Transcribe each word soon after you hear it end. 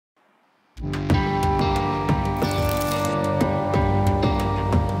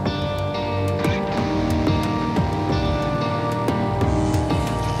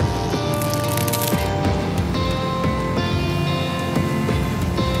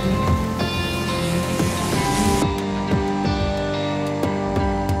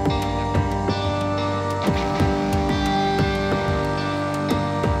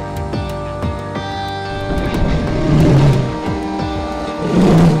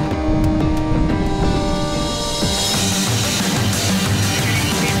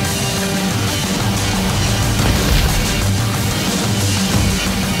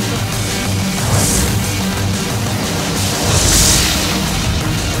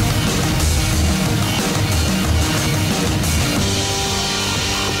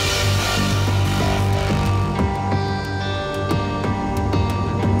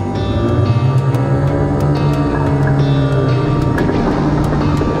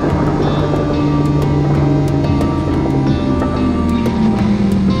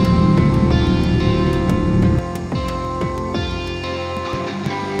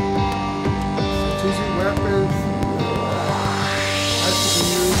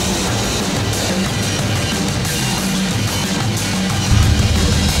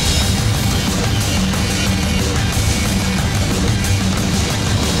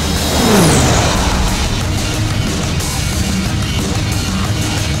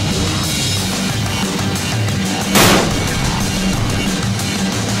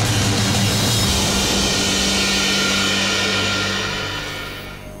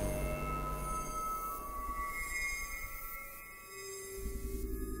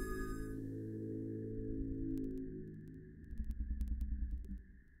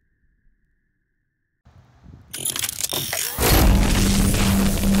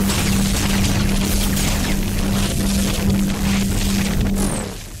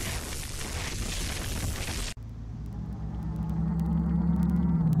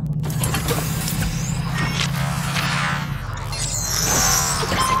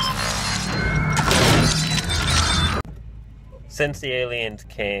Since the aliens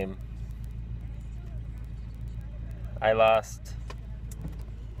came, I lost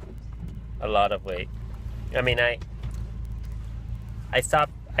a lot of weight. I mean, I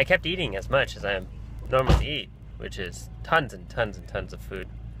kept eating as much as I normally eat, which is tons and tons and tons of food.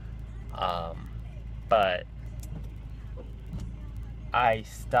 But I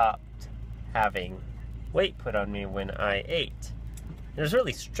stopped having weight put on me when I ate. It was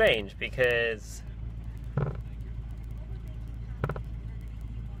really strange because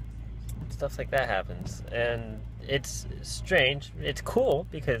stuff like that happens, and it's strange. It's cool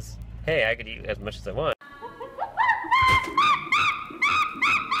because, hey, I could eat as much as I want.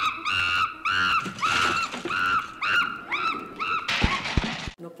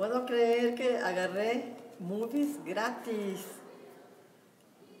 No puedo creer que agarré movies gratis.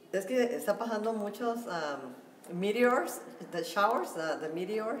 Es que está pasando muchos meteors, the showers, the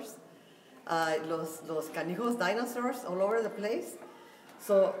meteors, los canijos dinosaurs all over the place.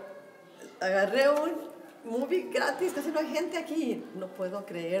 So, agarré un movie gratis, casi no hay gente aquí. No puedo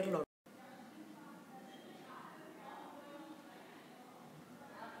creerlo.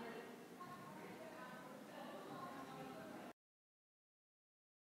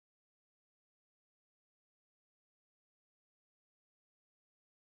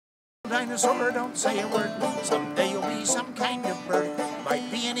 Dinosaur, don't say a word. Someday you'll be some kind of bird. You might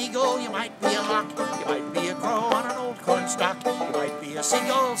be an eagle, you might be a hawk, you might be a crow on an old corn stalk, you might be a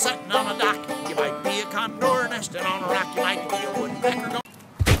seagull sitting on a dock, you might be a condor nesting on a rock, you might be a woodpecker going.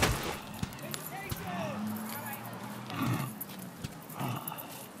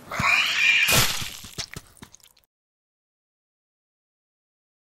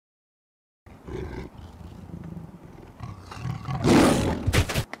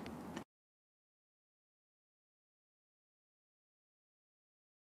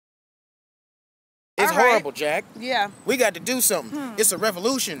 It's horrible, Jack. Yeah. We got to do something. It's a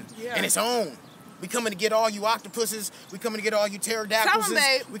revolution, and it's on. We coming to get all you octopuses. We coming to get all you pterodactyls.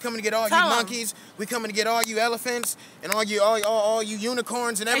 We coming to get all you monkeys. We coming to get all you elephants and all you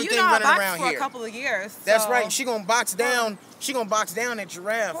unicorns and everything running around here. For a couple of years. That's right. She gonna box down. She gonna box down that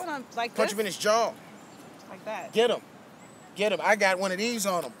giraffe. Hold on, like punch him in his jaw. Like that. Get him. Get him. I got one of these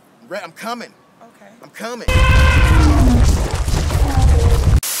on him. I'm coming. Okay. I'm coming.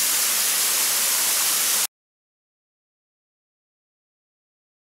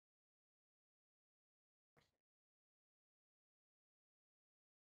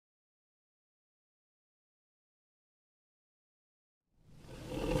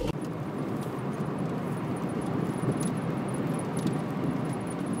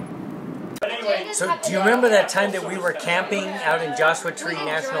 So, do you remember that time that we were camping out in Joshua Tree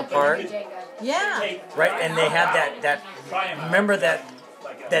National Park? Yeah. Right, and they had that remember that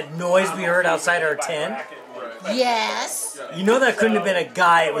noise we heard outside our tent? Yes. You know that couldn't have been a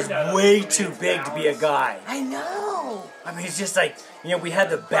guy. It was way too big to be a guy. I know. I mean, it's just like, you know, we had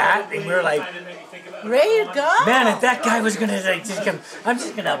the bat, and we were like, ready to go. man, if that guy was gonna like just come, I'm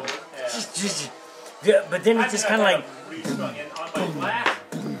just gonna just yeah, but then it just kind of like.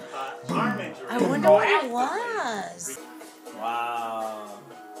 Boom, I wonder what it was. Wow.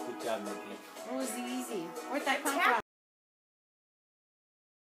 Good job, Nikki. It was easy. Where'd that come from?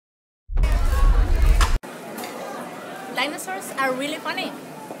 Dinosaurs are really funny.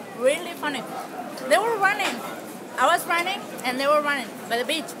 Really funny. They were running. I was running and they were running by the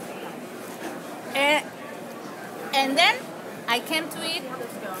beach. And then I came to eat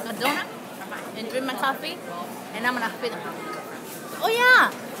a donut and drink my coffee, and I'm gonna feed them. Oh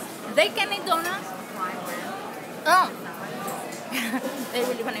yeah! They can eat donuts. Oh. They're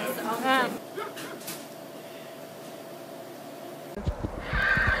really funny.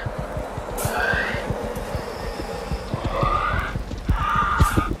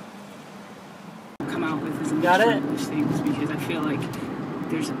 Come out with some Got it? things because I feel like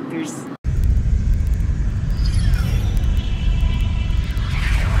there's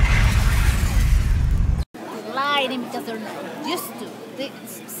Gliding because they're not used to. They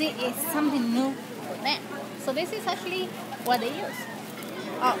see it's something new for them. So this is actually what they use.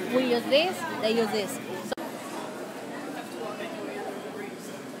 Oh, we use this, they use this. So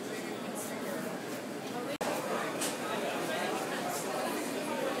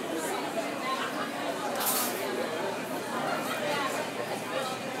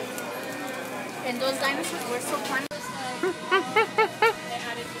and those dinosaurs were so funny. They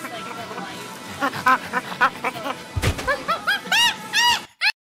added just like the light.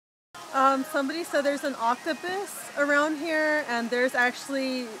 Somebody said there's an octopus around here, and there's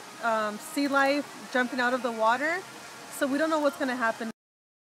actually sea life jumping out of the water. So we don't know what's going to happen.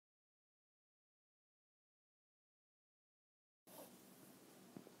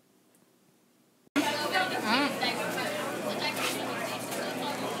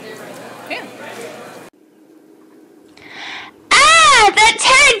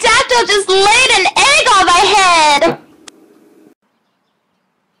 dinosaur just laid an egg on my head!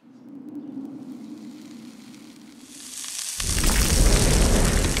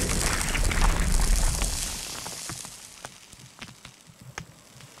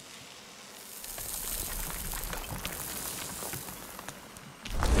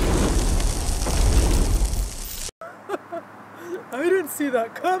 I didn't see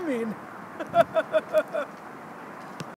that coming.